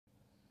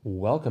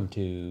Welcome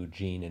to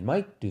Gene and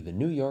Mike do the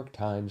New York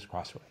Times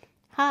crossword.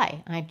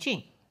 Hi, I'm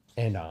Jean.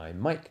 And I'm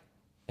Mike.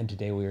 And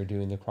today we are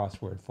doing the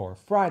crossword for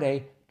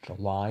Friday,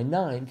 July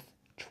 9th,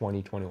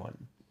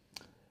 2021.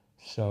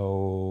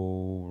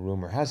 So,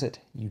 rumor has it,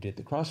 you did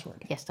the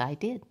crossword. Yes, I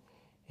did.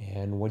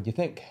 And what'd you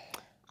think?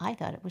 I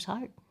thought it was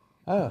hard.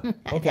 Oh,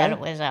 I okay. thought it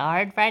was a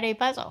hard Friday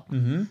puzzle.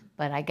 Mm-hmm.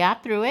 But I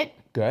got through it.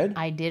 Good.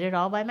 I did it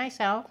all by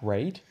myself.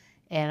 Great.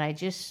 And I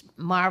just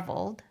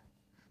marveled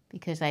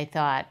because I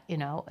thought,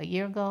 a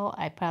year ago,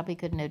 I probably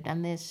couldn't have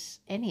done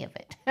any of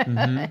it.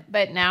 Mm-hmm.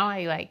 But now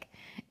I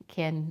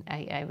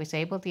was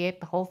able to get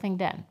the whole thing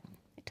done.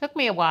 It took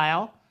me a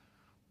while,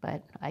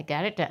 but I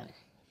got it done.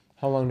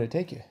 How long did it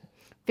take you?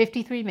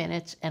 53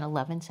 minutes and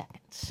 11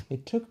 seconds.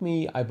 It took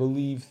me, I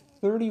believe,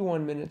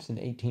 31 minutes and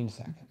 18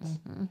 seconds.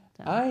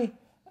 Mm-hmm.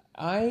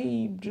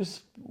 I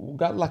just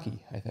got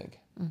lucky, I think.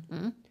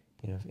 Mm-hmm.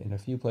 In a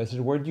few places.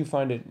 Where did you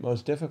find it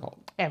most difficult?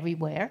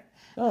 Everywhere.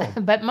 Oh,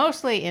 But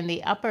mostly in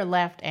the upper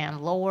left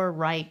and lower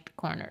right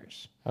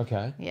corners.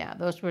 okay. Yeah,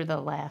 those were the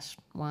last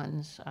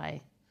ones I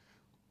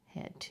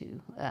had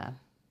to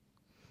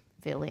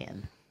fill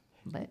in.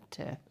 But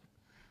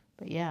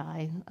yeah,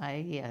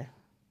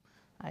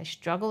 I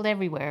struggled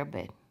everywhere,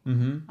 but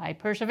I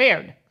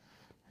persevered.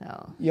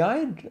 So Yeah, I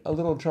had a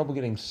little trouble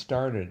getting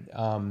started.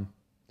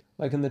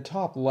 Like in the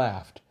top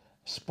left,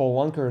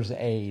 Spelunker's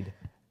Aid.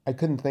 I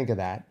couldn't think of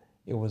that.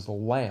 It was a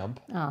lamp.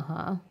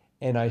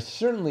 And I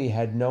certainly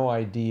had no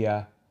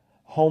idea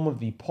home of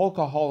the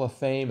Polka Hall of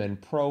Fame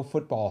and Pro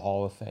Football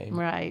Hall of Fame,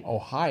 Right.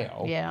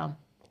 Ohio. yeah,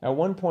 At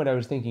one point I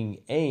was thinking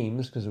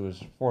Ames because it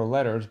was 4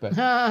 letters, but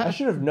I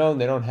should have known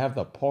they don't have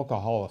the Polka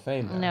Hall of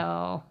Fame there.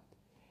 no,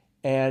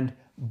 And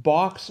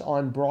Box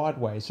on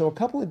Broadway. So a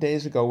couple of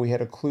days ago we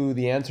had a clue,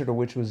 the answer to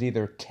which was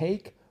either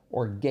take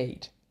or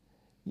gate.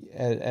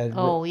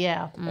 oh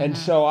yeah, And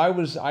so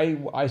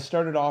I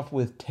started off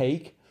with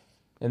take,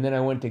 and then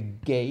I went to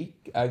gate,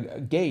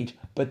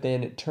 but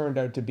then it turned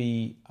out to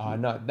be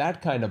not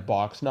that kind of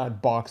box, not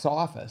box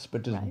office,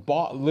 but just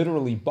Right.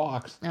 literally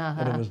box,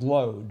 and it was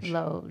Loge.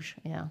 Loge,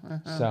 yeah,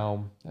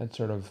 So that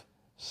sort of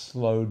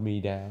slowed me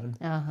down.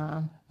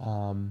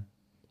 And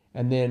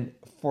then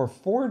for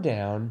 4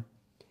 down,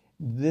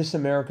 This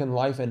American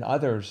Life and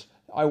Others,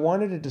 I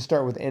wanted it to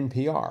start with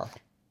NPR.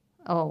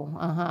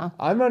 oh,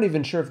 I'm not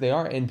even sure if they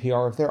are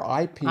NPR, if they're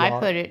IPR. I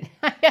put it.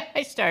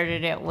 I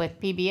started it with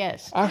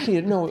PBS.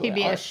 Actually, no.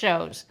 PBS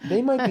shows.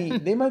 They might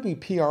be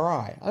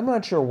PRI. I'm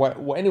not sure what.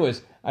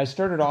 Anyways, I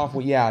started off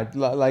with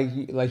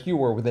like you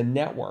were with a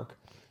network,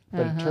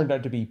 but it turned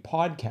out to be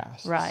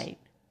podcasts. Right.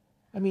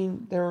 I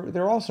mean,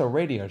 they're also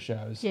radio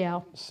shows.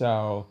 Yeah.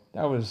 So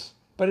that was,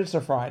 but it's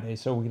a Friday,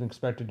 so we can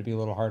expect it to be a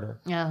little harder.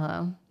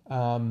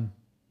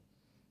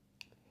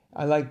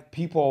 I like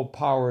people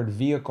powered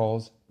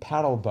vehicles,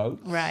 paddle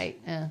boats.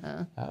 Right.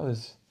 That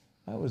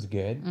was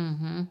good.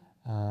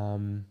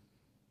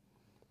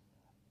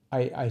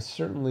 I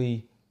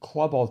certainly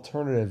Club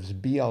Alternatives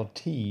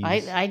BLTs.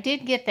 I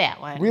did get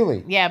that one.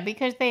 Really? Yeah,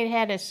 because they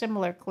had a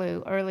similar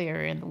clue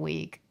earlier in the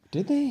week.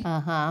 Did they?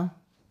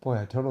 Boy,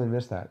 I totally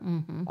missed that.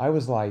 I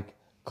was like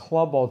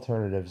Club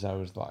Alternatives. I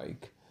was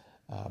like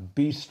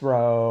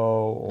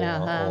Bistro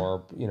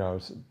or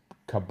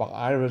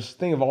I was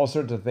thinking of all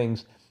sorts of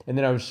things, and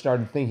then I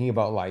started thinking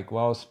about like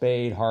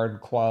Spade,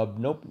 Hard Club.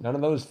 Nope, none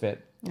of those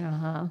fit.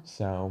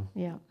 So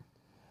Yeah.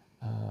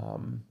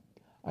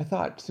 I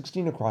thought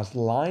 16 across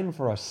line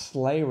for a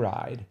sleigh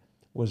ride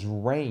was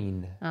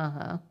rain.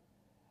 I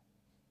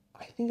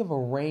think of a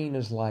rain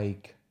as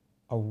like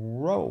a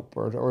rope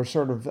or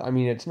sort of, I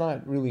mean, it's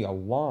not really a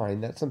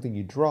line. That's something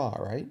you draw,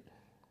 right?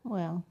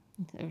 Well,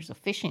 there's a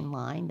fishing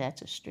line.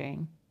 That's a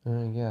string.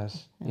 I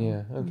guess.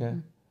 Yeah, okay.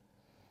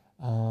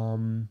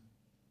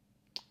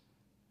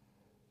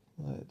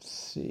 Let's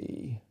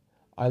see.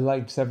 I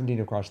liked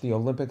 17 across the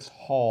Olympics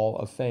Hall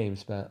of Fame,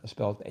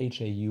 spelled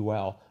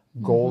Haul.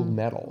 Gold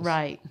medals.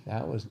 Right.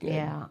 That was good.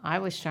 Yeah, I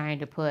was trying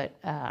to put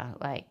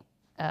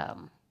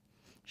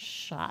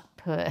shot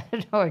put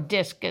or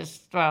discus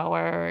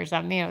thrower or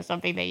something,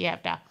 something that you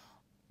have to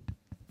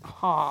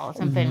haul,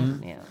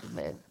 something,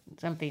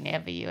 something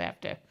heavy you have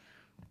to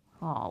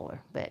haul.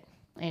 But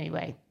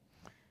anyway,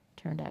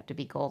 turned out to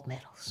be gold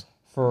medals.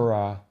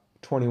 For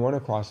 21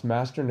 across,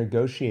 Master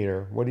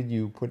Negotiator, what did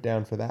you put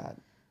down for that?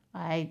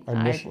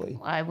 Initially.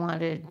 I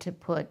wanted to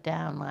put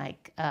down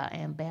like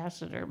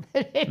ambassador,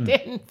 but it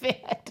didn't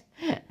fit.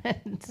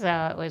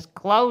 So it was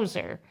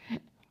closer.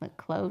 The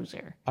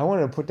closer. I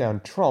wanted to put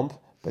down Trump,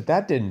 but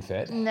that didn't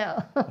fit.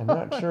 No. I'm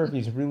not sure if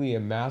he's really a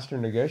master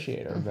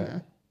negotiator,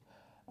 but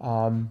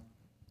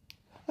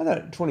I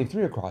thought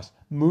 23 across.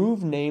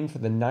 Move named for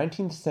the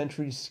 19th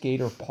century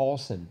skater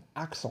Paulson,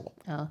 Axel.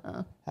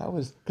 That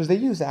was because they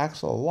use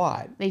Axel a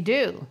lot. They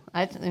do.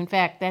 In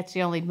fact, that's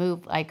the only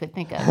move I could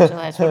think of. So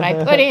that's what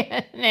I put in,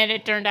 and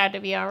it turned out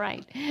to be all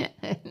right.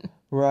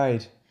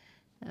 Right.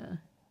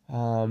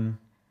 And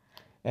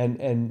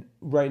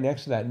right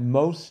next to that,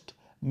 most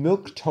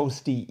milk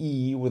toasty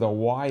E with a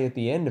Y at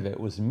the end of it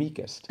was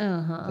meekest.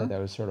 That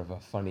was sort of a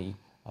funny,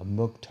 a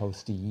milk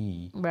toasty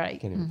E. Right.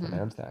 Can't even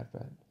pronounce that,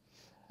 but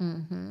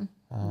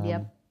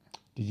Yep.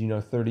 Did you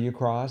know 30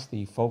 Across,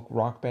 the folk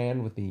rock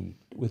band with two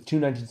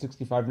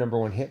 1965 number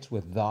one hits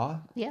with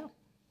Yeah.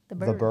 The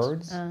The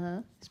Birds.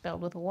 Birds?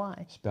 Spelled with a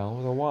Y. Spelled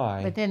with a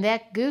Y. But then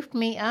that goofed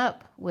me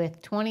up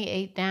with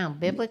 28 Down,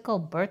 biblical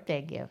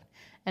birthday gift.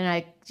 And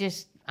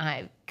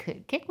I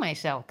could kick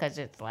myself because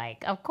it's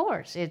like, of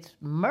course, it's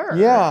myrrh.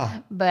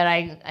 Yeah. But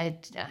I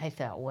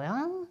thought,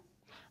 well,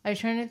 I was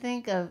trying to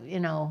think of,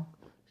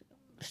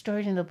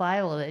 stories in the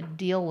Bible that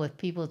deal with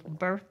people's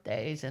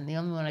birthdays. And the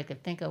only one I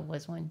could think of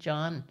was when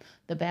John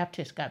the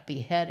Baptist got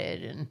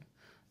beheaded. And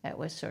that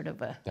was sort of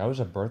That was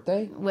a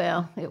birthday?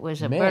 well, it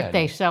was a Man.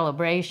 birthday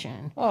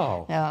celebration.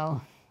 Oh,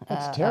 So,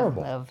 that's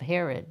terrible. Of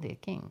Herod the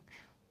king.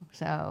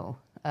 So,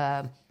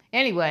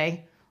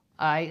 anyway,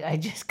 I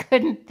just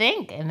couldn't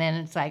think. And then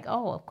it's like,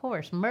 oh, of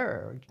course,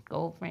 myrrh,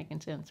 gold,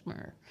 frankincense,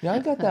 myrrh. Yeah, I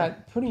got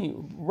that pretty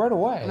right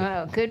away.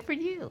 Oh, good for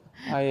you.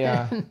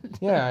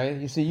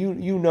 You see,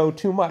 you know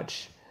too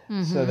much.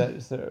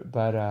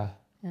 But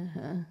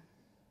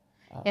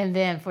And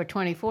then for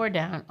 24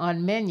 Down,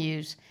 on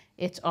menus,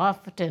 it's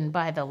often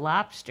by the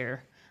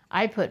lobster.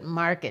 I put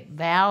market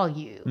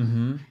value,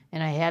 and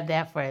I had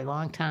that for a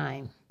long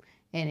time.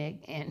 And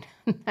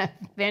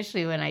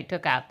eventually, when I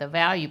took out the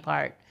value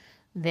part,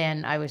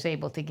 then I was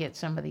able to get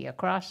some of the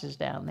acrosses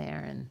down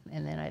there,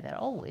 and then I thought,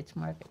 oh, it's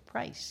market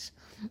price.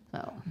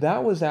 So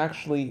that was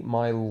actually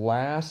my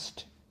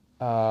last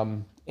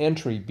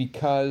entry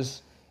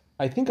because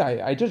I think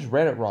I just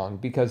read it wrong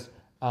because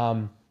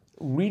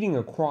reading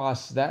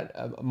across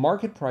that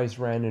market price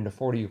ran into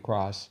 40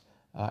 Across.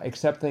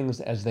 Accept things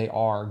as they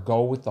are,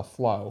 go with the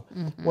flow.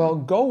 Well,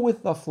 go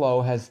with the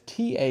flow has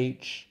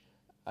TH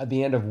at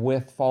the end of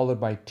with followed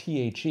by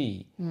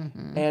THE.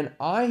 And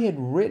I had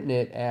written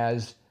it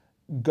as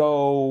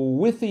go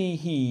withy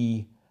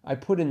he. I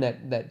put in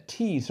that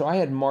T, so I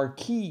had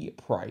marquee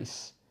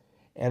price.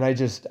 And I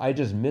just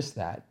missed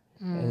that.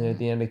 And then at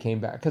the end it came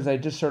back. Because I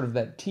just sort of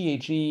that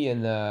THE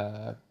and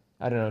the,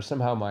 I don't know,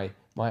 somehow my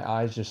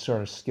eyes just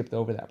sort of skipped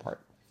over that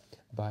part.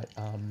 But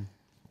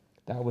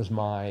that was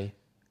my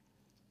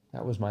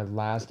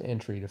last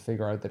entry to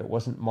figure out that it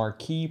wasn't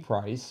marquee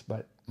price,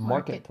 but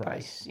market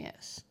price.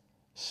 Yes.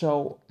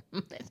 So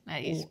That's not how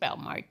you spell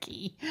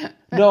marquee.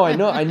 no, I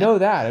know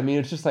that. I mean,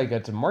 it's just like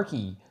it's a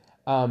marquee.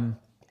 And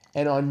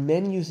on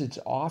menus, it's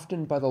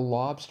often by the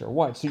lobster.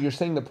 What? So you're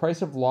saying the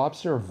price of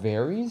lobster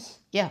varies?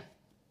 Yeah.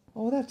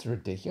 Oh, that's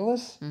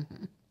ridiculous.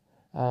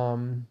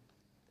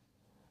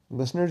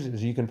 Listeners,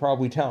 as you can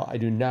probably tell, I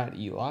do not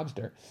eat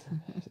lobster.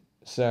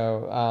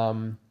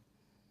 So,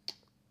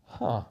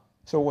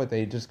 So what,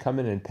 they just come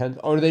in and pen,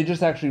 or they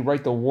just actually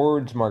write the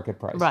words market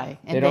price? Right.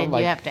 And they then don't,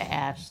 you have to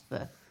ask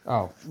the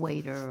Oh,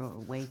 waiter or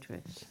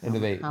waitress And do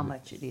they- how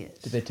much it is.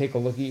 do they take a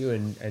look at you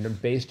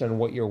and based on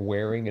what you're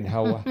wearing and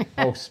how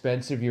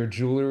expensive your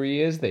jewelry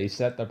is, they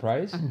set the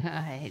price?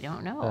 I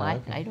don't know.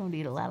 okay. I don't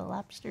eat a lot of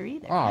lobster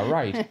either. Ah,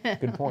 right.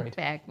 Good In point.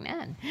 fact,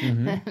 none.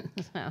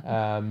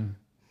 Mm-hmm.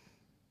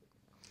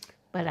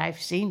 But I've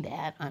seen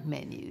that on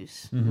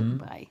menus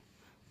by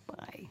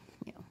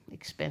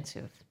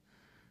expensive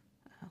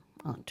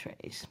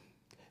entrees.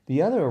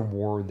 The other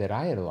word that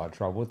I had a lot of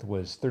trouble with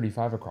was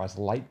 35 Across,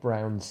 light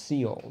brown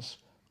seals,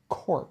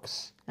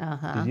 corks.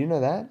 Did you know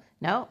that?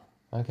 No,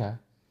 Okay.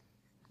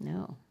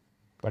 no.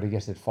 But I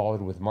guess it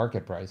followed with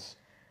market price.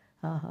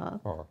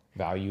 Or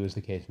value, as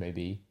the case may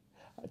be.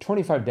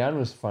 25 Down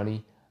was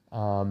funny.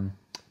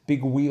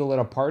 Big wheel at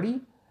a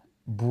party,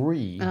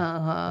 brie.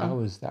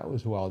 That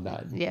was well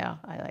done. Yeah,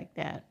 I like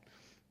that.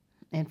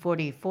 And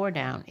 44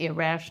 Down,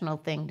 irrational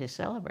thing to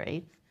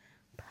celebrate,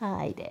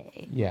 Pie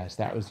Day. Yes,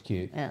 that was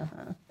cute.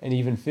 And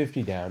even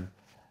 50 Down,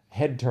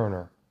 head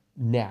turner,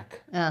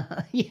 neck.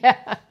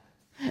 Yeah.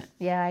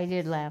 Yeah, I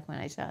did laugh when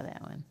I saw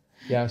that one.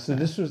 Yeah, so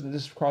this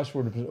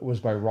crossword was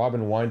by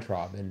Robin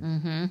Weintraub,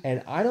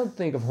 and I don't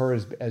think of her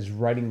as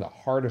writing the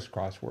hardest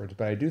crosswords,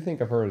 but I do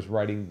think of her as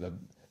writing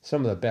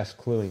some of the best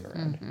cluing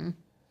around.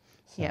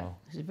 So, Yeah,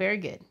 it's very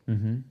good.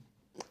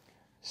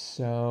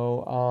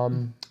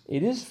 So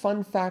it is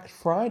Fun Fact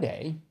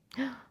Friday.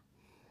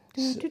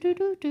 Do, do, do,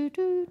 do, do,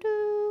 do,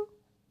 do.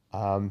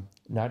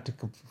 Not to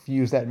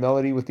confuse that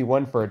melody with the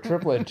one for a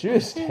triplet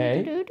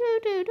Tuesday. Do, do,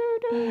 do, do,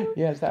 do.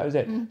 Yes, that was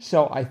it.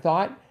 So I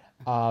thought,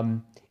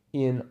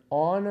 in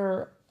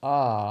honor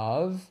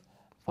of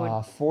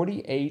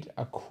 48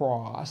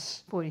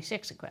 Across,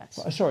 46 across.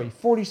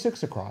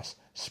 46 Across,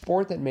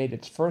 sport that made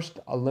its first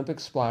Olympic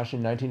splash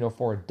in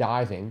 1904,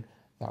 diving.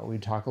 Thought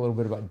we'd talk a little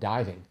bit about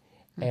diving.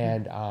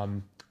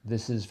 And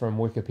this is from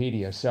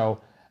Wikipedia.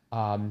 So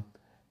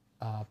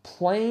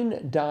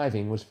plane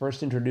diving was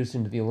first introduced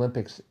into the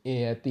Olympics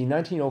at the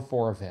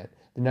 1904 event.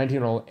 The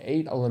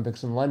 1908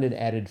 Olympics in London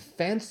added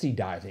fancy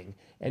diving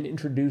and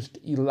introduced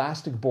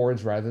elastic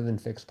boards rather than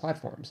fixed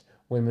platforms.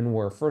 Women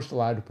were first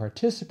allowed to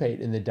participate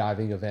in the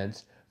diving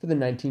events for the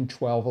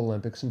 1912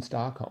 Olympics in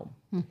Stockholm.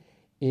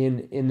 In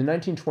the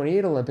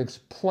 1928 Olympics,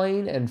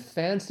 plain and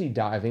fancy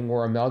diving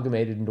were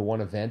amalgamated into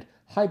one event,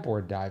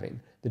 highboard diving.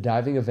 The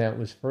diving event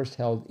was first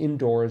held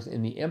indoors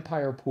in the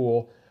Empire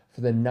Pool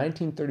for the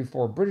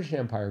 1934 British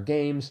Empire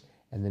Games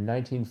and the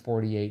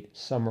 1948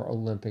 Summer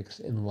Olympics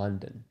in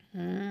London.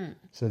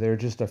 So there are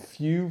just a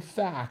few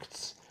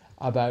facts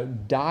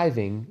about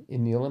diving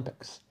in the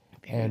Olympics.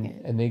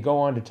 And they go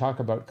on to talk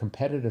about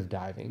competitive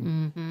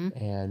diving,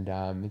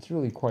 and it's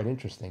really quite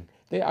interesting.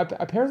 They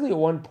apparently at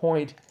one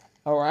point,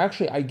 or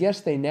actually I guess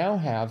they now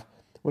have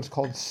what's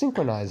called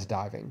synchronized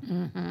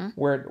diving,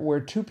 where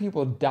two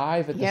people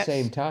dive at the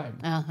same time.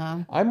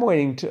 I'm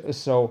waiting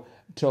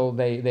till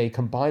they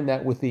combine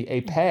that with the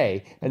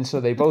épée, and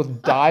so they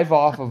both dive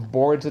off of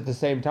boards at the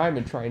same time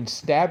and try and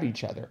stab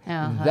each other.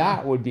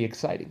 That would be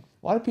exciting.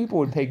 A lot of people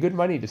would pay good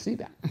money to see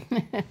that.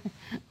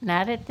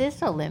 Not at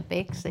this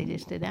Olympics. They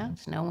just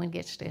announced no one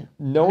gets to.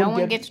 No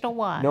one gets to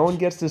watch. No one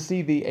gets to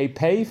see the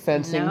épée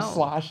fencing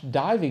 /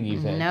 diving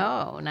event.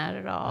 No, not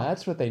at all.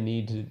 That's what they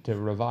need to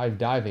revive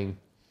diving.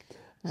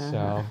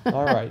 So,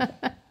 all right.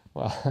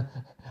 Well,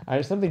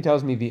 something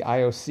tells me the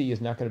IOC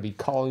is not going to be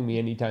calling me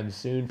anytime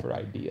soon for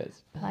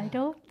ideas. I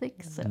don't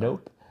think so.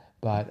 Nope.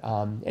 But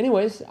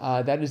anyways,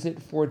 that is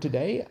it for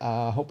today.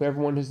 Hope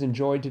everyone has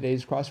enjoyed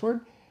today's crossword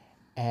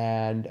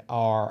and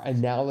our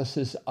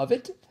analysis of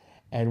it.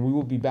 And we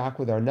will be back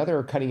with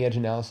another cutting edge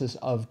analysis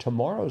of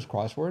tomorrow's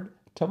crossword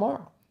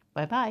tomorrow.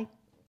 Bye-bye.